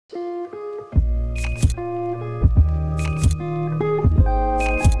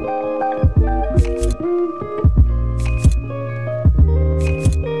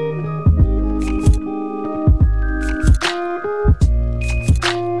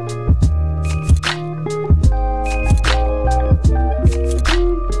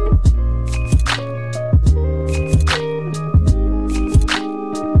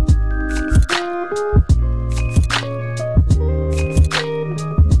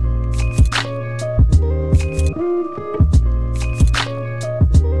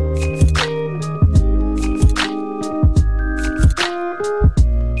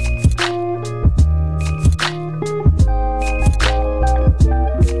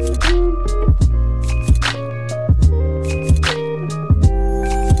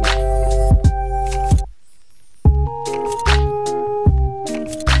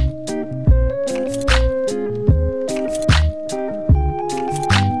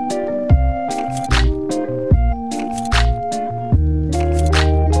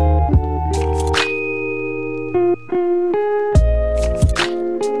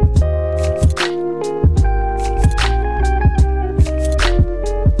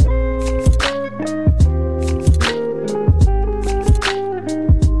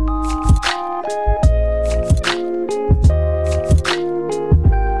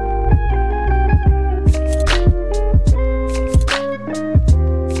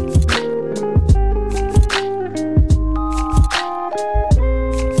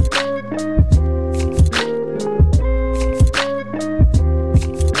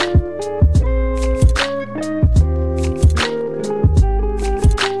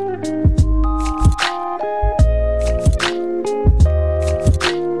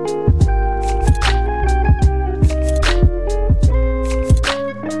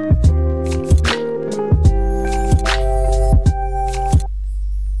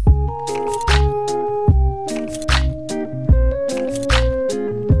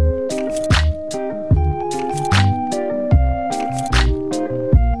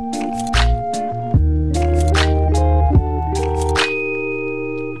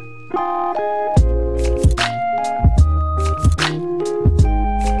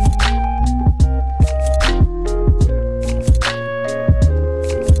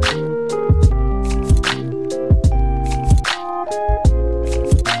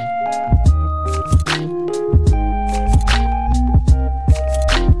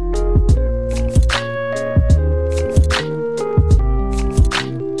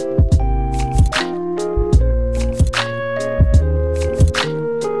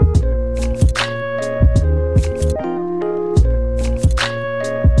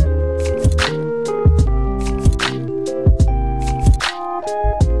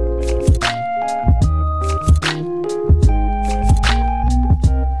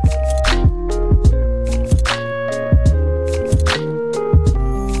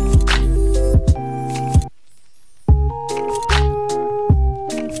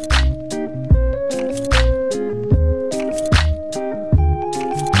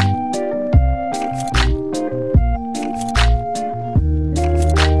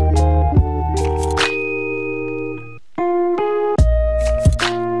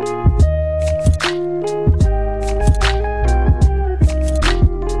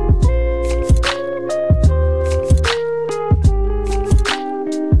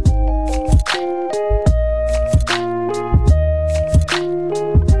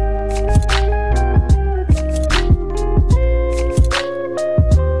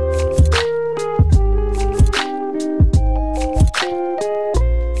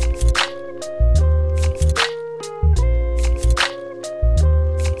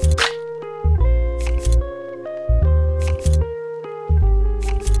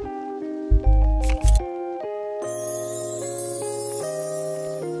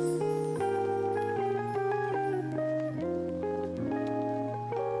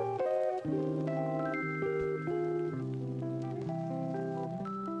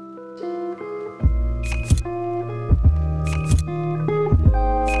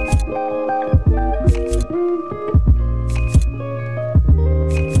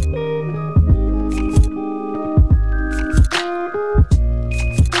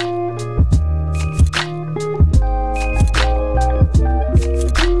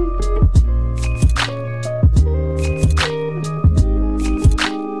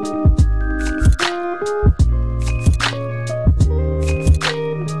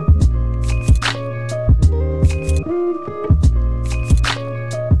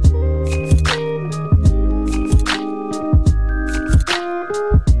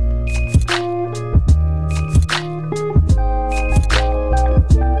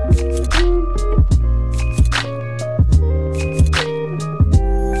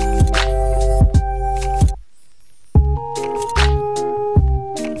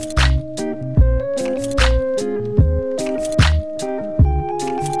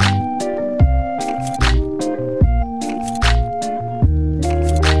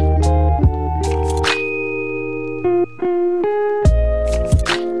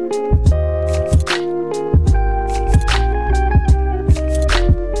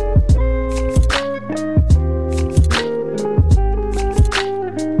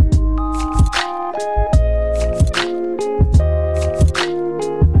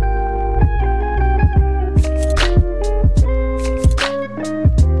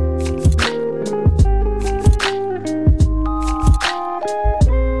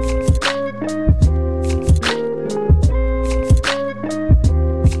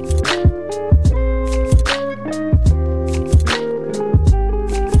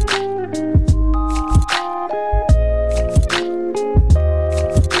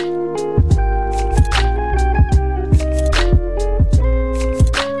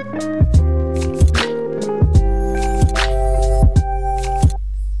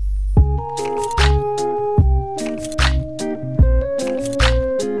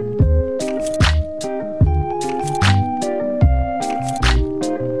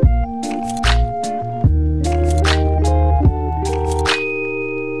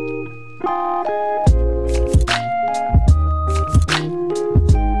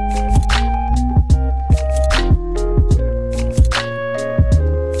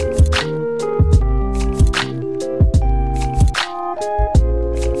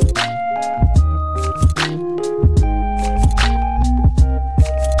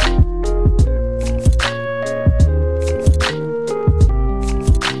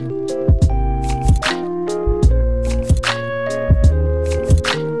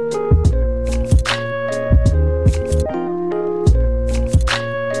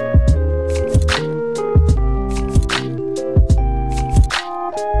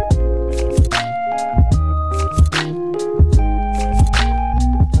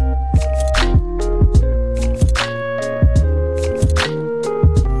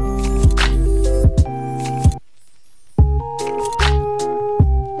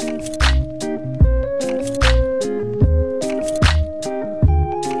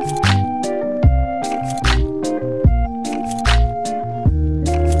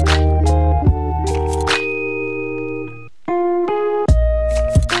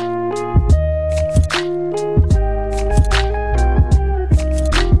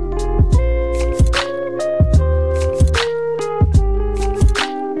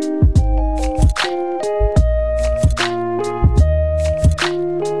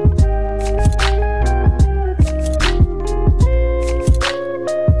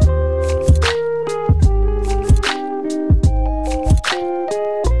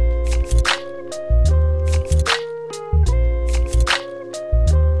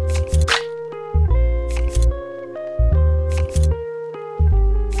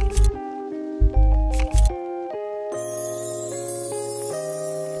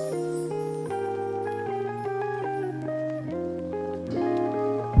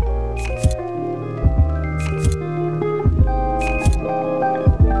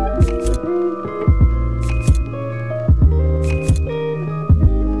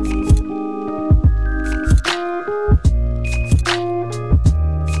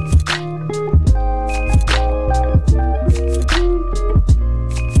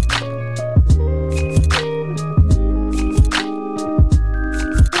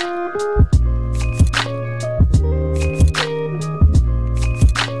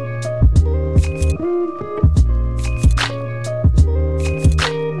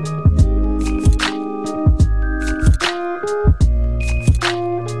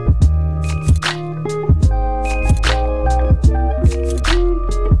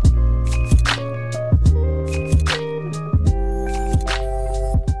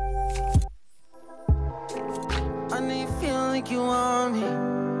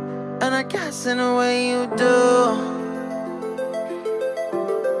dressing the way you do.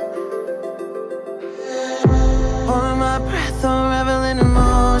 Holding my breath, unraveling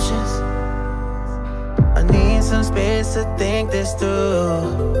emotions. I need some space to think this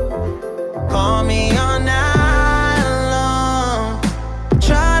through. Call me all night long.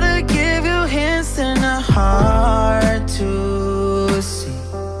 Try to give you hints and a hard to see.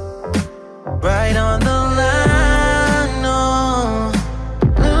 Right on the line, no.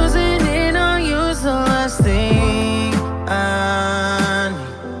 Losing it on you's the last thing I need.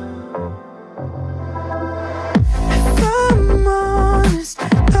 If I'm honest,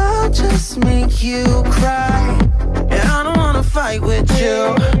 I'll just make you cry. And I don't wanna fight with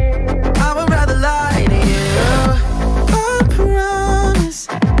you. I would rather lie to you. I promise,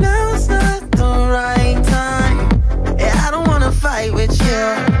 now's not the right time. Yeah, I don't wanna fight with you.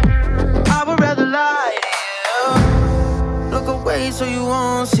 I would rather lie to you. Look away so you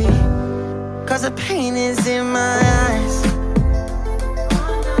won't see, cause the pain is in my eyes.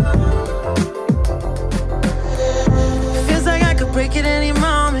 Feels like I could break it any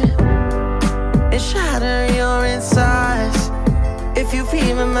moment and shatter your insides. If you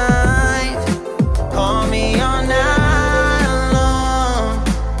feel my mind, call me all night long.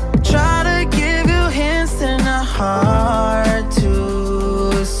 Try to give you hints and a hard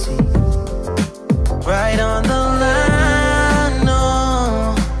to see. Right on the line,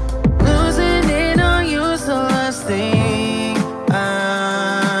 no. Losing it on you's the last thing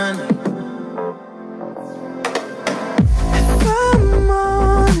I need. If I'm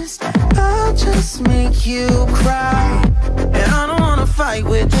honest, I'll just make you cry. And I don't wanna fight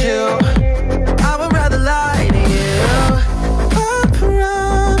with you. I would rather lie to you. I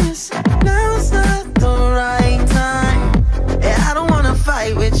promise, now's not the right time. Yeah, I don't wanna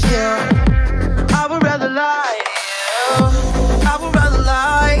fight with you. I would rather lie to you. I would rather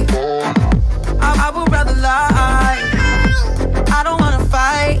lie. I would rather lie. I don't wanna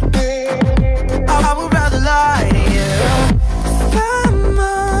fight. I would rather lie to you. If I'm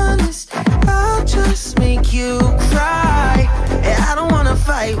honest, I'll just make you cry. Yeah, I don't wanna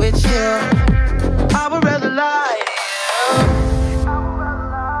fight with you. I would rather lie to you.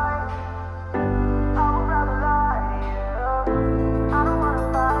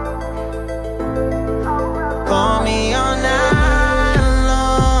 Call me all night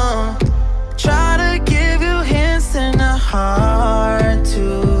long. Try to give you hints and a hard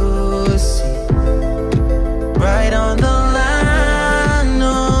to see. Right on the line,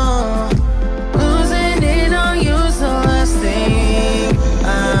 no. Losing it on you's the last thing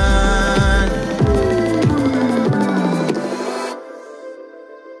I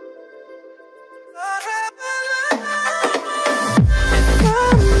If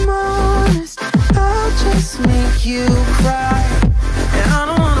I'm honest, I'll just make you cry. And I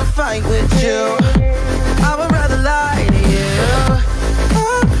don't wanna fight with you. I would rather lie to you. I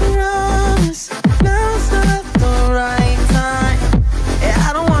promise, now's not the right time. Yeah, I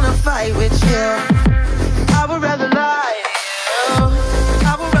don't wanna fight with you. I would rather lie to you.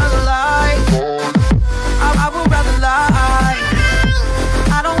 I would rather lie. I would rather lie.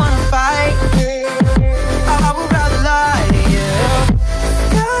 I don't wanna fight. I would rather lie to you.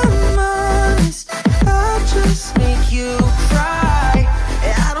 I'm honest, I'll just make you cry.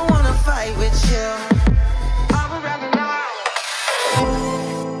 Yeah, I don't wanna fight with you. I would rather lie.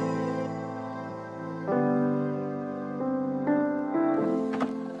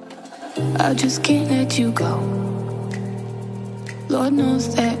 I just can't let you go. Lord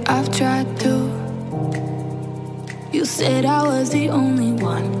knows that I've tried to. You said I was the only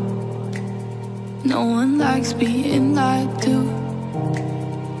one. No one likes being lied to.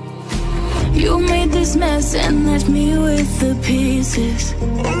 You made this mess and left me with the pieces.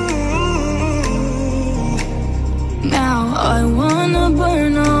 Now I wanna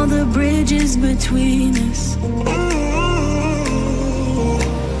burn all the bridges between us.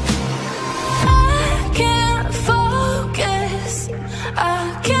 I can't focus, I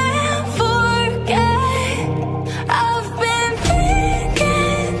can't forget. I've been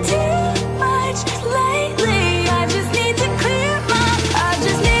thinking too much lately. I just need to clear my head. I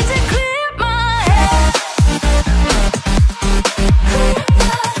just need to clear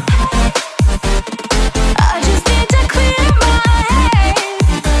my head.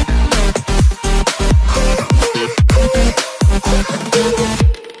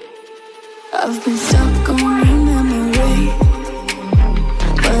 I've been stuck on your memory,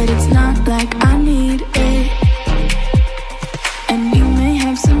 but it's not like I need it. And you may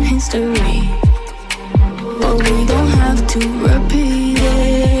have some history, but we don't have to repeat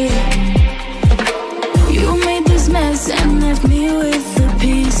it. You made this mess and left me with the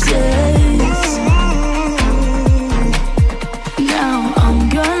pieces.